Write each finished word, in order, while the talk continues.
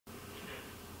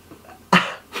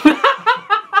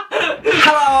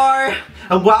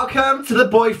and welcome to the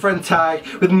boyfriend tag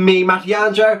with me,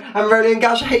 Mattiandro, and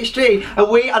RolyUnGashaa HD, and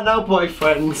we are now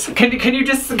boyfriends. Can you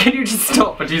just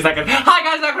stop for 2 seconds? Hi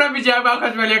guys, welcome to the video,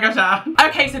 welcome to RolyUnGashaa.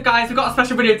 Okay, so guys, we've got a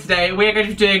special video today. We are going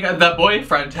to be doing the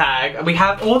boyfriend tag, and we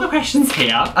have all the questions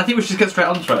here. I think we should just get straight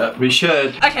onto it. We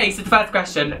should. Okay, so the first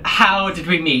question, how did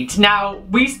we meet? Now,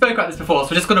 we spoke about this before, so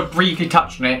we're just going to briefly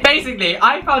touch on it. Basically,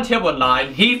 I found him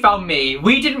online, he found me.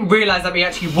 We didn't realise that we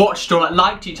actually watched or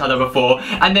liked each other before,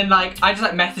 and then I just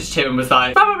messaged him and was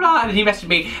like blah blah blah, and then he messaged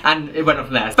me and it went on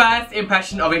from there. First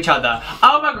impression of each other.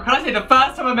 Oh my god, can I say the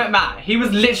first time I met Matt, he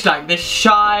was literally like this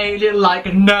shy little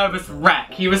nervous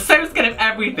wreck. He was so scared of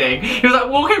everything. He was like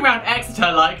walking around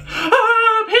Exeter like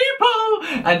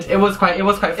people, and it was quite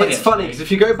funny. It's funny because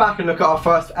if you go back and look at our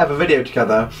first ever video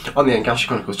together on the RolyUnGashaa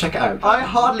Chronicles, check it out. I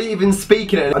hardly even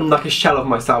speak in it. I'm like a shell of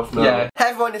myself now. Yeah. Hey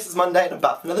everyone, this is Monday and I'm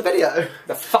back for another video.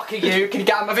 The fuck are you? Can you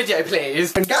get out of my video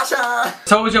please? RolyUnGashaa!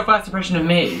 So what was your first impression of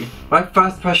me? My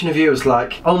first impression of you was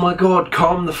like, oh my god,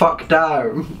 calm the fuck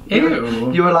down.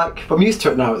 Ew. You were like, I'm used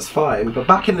to it now, it's fine. But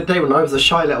back in the day when I was a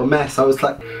shy little mess, I was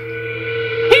like,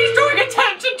 he's drawing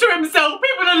attention to himself,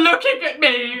 people are looking at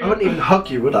me. I wouldn't even hug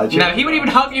you, would I? No, he wouldn't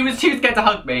even hug, he was too scared to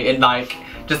hug me in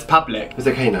just public. It's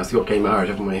okay now, so we got gay marriage,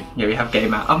 haven't we? Yeah, we have gay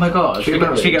marriage. Oh my god, should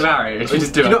we get married? Should we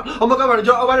just do it? Oh my god,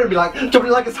 I want to be like, dropping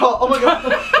it like it's hot, oh my god.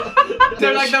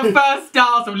 No, like the first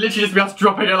stars will literally just be us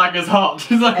dropping it like it's hot.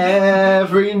 It's like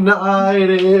every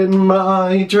night in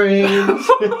my dreams.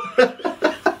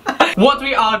 What do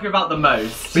we argue about the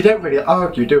most? We don't really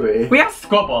argue, do we? We have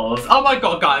squabbles. Oh my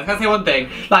god, guys, can I say one thing?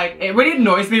 It really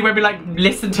annoys me when we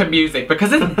listen to music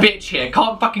because this bitch here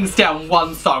can't fucking stay on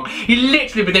one song. He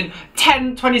literally within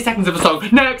 10-20 seconds of a song,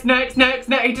 next,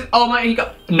 he just, oh my,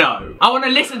 no. I want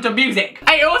to listen to music.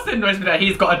 It also annoys me that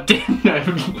he's got a no.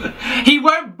 He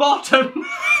won't bottom.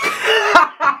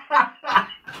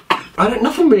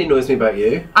 Nothing really annoys me about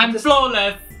you. I'm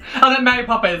flawless. I'm like Mary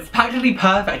Poppins, practically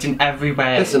perfect in every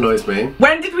way. This annoys me.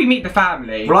 When did we meet the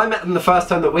family? Well, I met them the first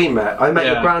time that we met. I met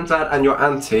your granddad and your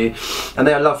auntie, and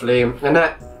they are lovely.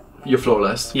 Annette, you're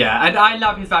flawless. Yeah, and I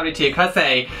love his family too. Can I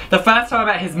say, the first time I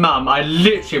met his mum, I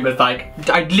literally was like,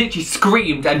 I literally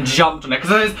screamed and jumped on her.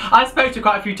 Because I spoke to her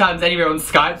quite a few times anyway on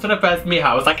Skype, so when I first met her,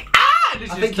 I was like, ah! I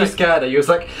think you scared her. You was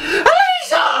like,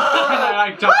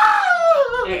 Alicia!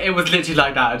 It was literally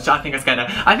like that. I think I scared her.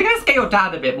 I think I scared your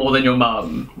dad a bit more than your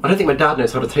mum. I don't think my dad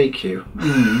knows how to take you.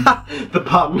 The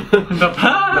pun. The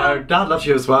pun? No, Dad loves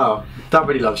you as well. Dad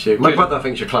really loves you. My brother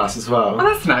thinks you're class as well. Oh,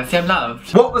 that's nice. I'm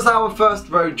loved. What was our first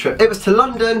road trip? It was to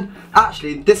London,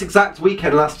 actually, this exact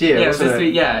weekend last year, wasn't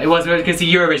it? Yeah, it was. We went to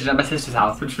see Eurovision at my sister's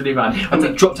house, which was really fun. And we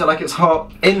dropped it like it's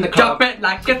hot in the club. Drop it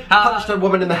like it's hot. Punched a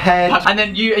woman in the head. And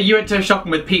then you went to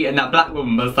shopping with Pete, and that black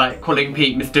woman was like calling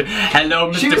Pete Mr.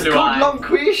 Hello, Mr. She was Blue called Eyes.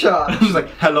 Lonquisha. She's like,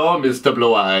 hello, Mr.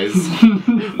 Blue Eyes.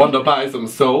 Want to buy some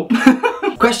soap?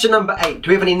 Question number 8. Do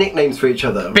we have any nicknames for each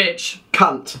other? Bitch.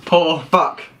 Cunt. Poor.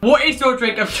 Fuck. What is your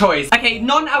drink of choice? Okay,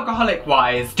 non-alcoholic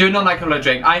wise, do a non-alcoholic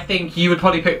drink. I think you would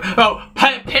probably pick,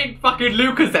 pink fucking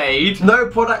Lucozade. No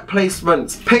product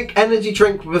placements. Pink energy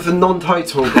drink with a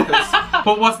non-title because...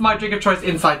 But what's my drink of choice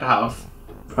inside the house?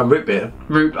 Root beer.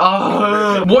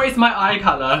 Oh. What is my eye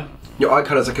colour? Your eye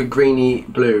colour's like a greeny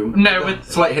blue. No, with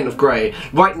slight hint of grey.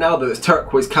 Right now though, it's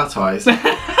turquoise cat eyes.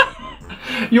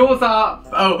 Yours are,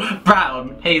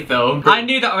 brown, hazel. I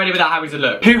knew that already without having to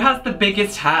look. Who has the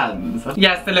biggest hands?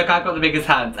 Yes, so look, I've got the biggest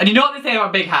hands. And you know what they say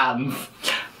about big hands?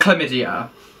 Chlamydia.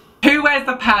 Who wears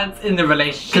the pants in the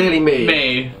relationship? Clearly me.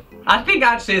 Me. I think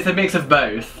actually it's a mix of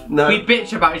both. No. We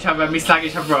bitch about each other and we slag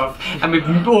each other off and we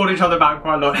order each other about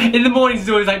quite a lot. In the mornings it's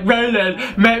always like, Roland,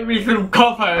 make me some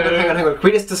coffee. Hang on. Can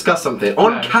we just discuss something?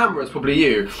 On camera it's probably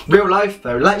you. Real life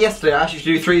though, like yesterday I asked you to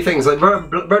do 3 things. Like, Roland,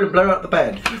 blow out the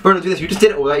bed. Roland, do this. You just did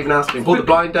it all without even asking. Pulled the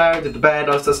blind down, did the bed.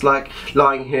 I was just like,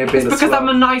 lying here being It's because I'm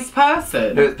a nice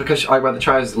person. No, it's because I wear the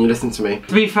trousers and you listen to me.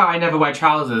 To be fair, I never wear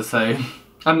trousers, so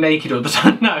I'm naked all the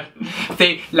time. No.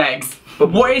 See, legs.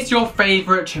 But what is your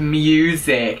favourite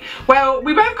music? Well,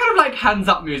 we both kind of like hands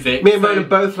up music. Me and Roland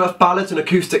both love ballads and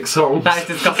acoustic songs. That is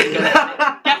disgusting.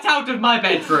 Get out of my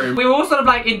bedroom. We were all sort of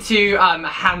like into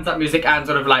hands up music and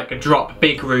sort of like a drop,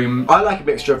 big room. I like a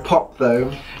mixture of pop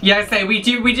though. Yeah, so we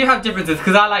do have differences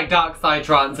because I like dark side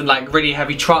trance and like really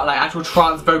heavy actual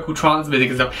trance, vocal trance music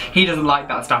and stuff. He doesn't like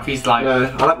that stuff. He's like, no,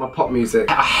 I like my pop music.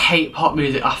 I hate pop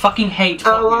music. I fucking hate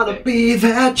pop music. I wanna be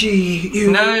that G.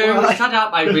 No, shut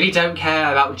up. I really don't care.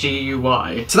 care about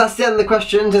GUI. So that's the end of the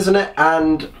questions, isn't it?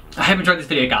 And I hope you enjoyed this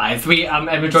video, guys. We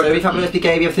enjoyed so if fabulous, be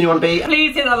gay, be everything you want to be.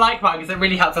 Please hit that like button because it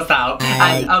really helps us out.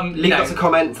 And leave lots of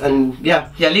comments and yeah.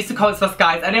 Yeah, leave some comments for us,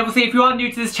 guys. And obviously, if you are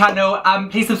new to this channel,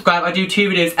 please subscribe. I do 2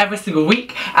 videos every single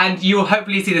week, and you will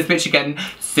hopefully see this bitch again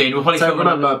soon. We'll probably so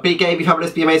remember, be gay, be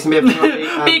fabulous, be amazing, be everything you want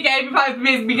to be. Be gay, be fabulous, be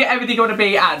amazing, be everything you want to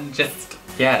be, and just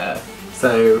yeah.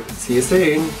 So see you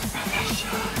soon.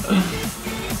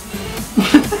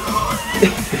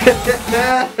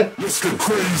 Let's go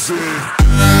crazy.